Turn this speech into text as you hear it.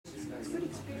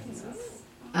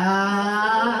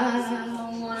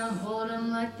I wanna hold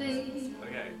him like they.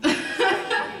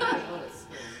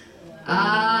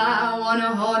 I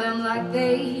wanna hold him like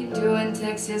they do in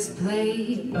Texas,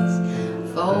 please.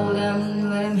 Fold him,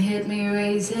 let him hit me,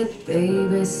 raise it,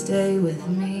 baby, stay with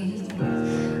me.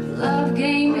 Love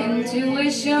game,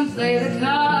 intuition, play the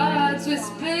cards with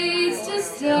spades to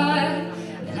start.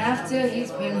 And after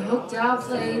he's been hooked, I'll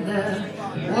play the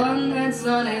one that's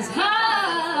on his heart.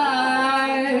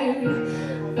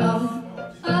 Oh.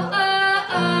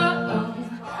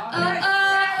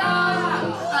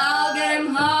 I'll get him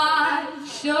hard,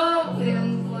 show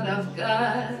him what I've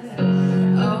got.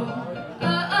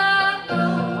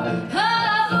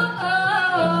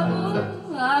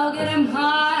 I'll get him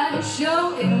hard,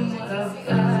 show him what I've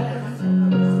got.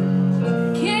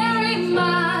 Carry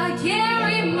my,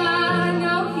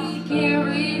 no, he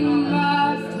carried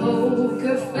my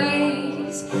poker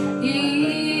face.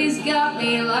 He's got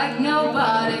me like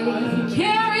nobody.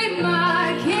 Carry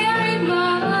my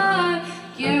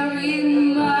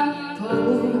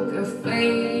poker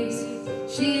face.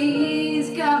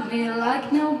 She's got me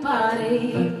like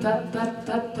nobody.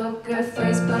 Poker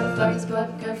face, poker face,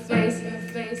 poker face,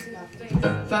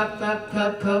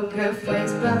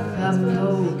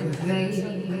 poker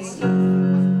face.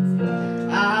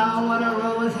 I wanna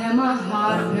roll with him, my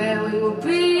heart where we will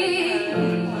be.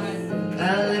 A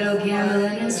little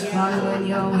gambling is fun when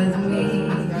you're with me.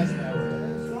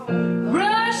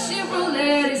 Russian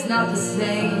roulette is not the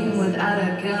same without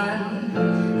a gun.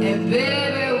 And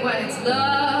baby, when it's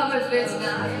love, if it's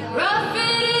not rough,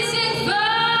 it isn't fun.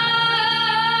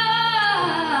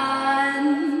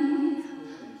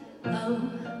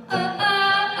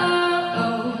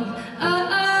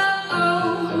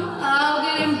 I'll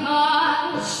get him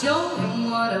hard, show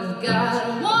him what I've got. I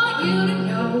want you to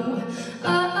know.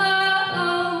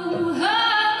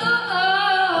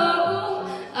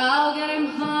 I'll get him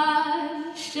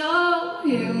hard, show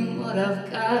him what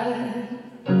I've got.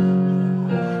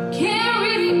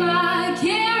 Carry my,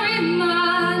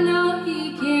 no,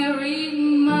 he carried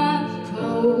my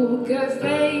poker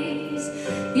face.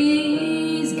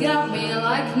 He's got me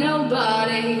like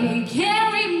nobody.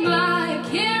 Carry my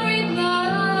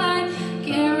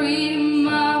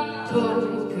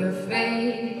poker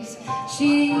face.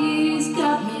 She's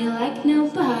got me like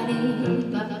nobody.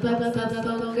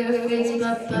 Poker face,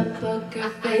 poker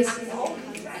face.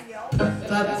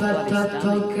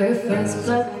 Poker face,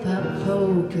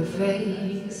 poker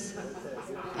face.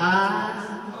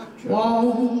 I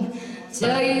won't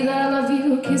tell you that I love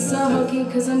you, kiss or hug you,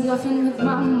 cause I'm bluffing with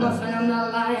my muffin. I'm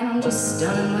not lying, I'm just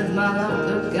stunning with my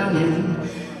love gunning.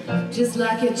 Just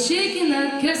like a chick in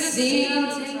the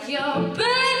casino, take your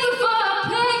bait before I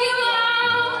pay you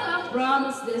out. I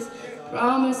promise this.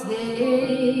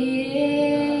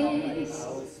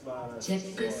 Check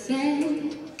this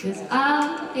in, cause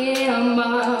I am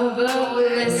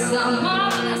marvelous. I'm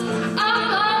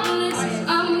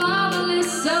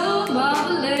marvelous, so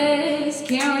marvelous.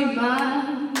 Carry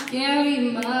my,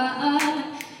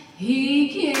 he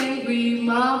carried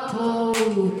my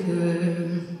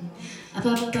poker.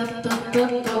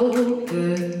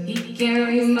 Poker, he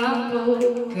carried my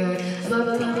poker.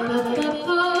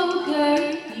 Poker,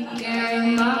 he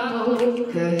carried my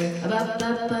poker.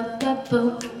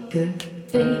 Poker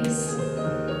face.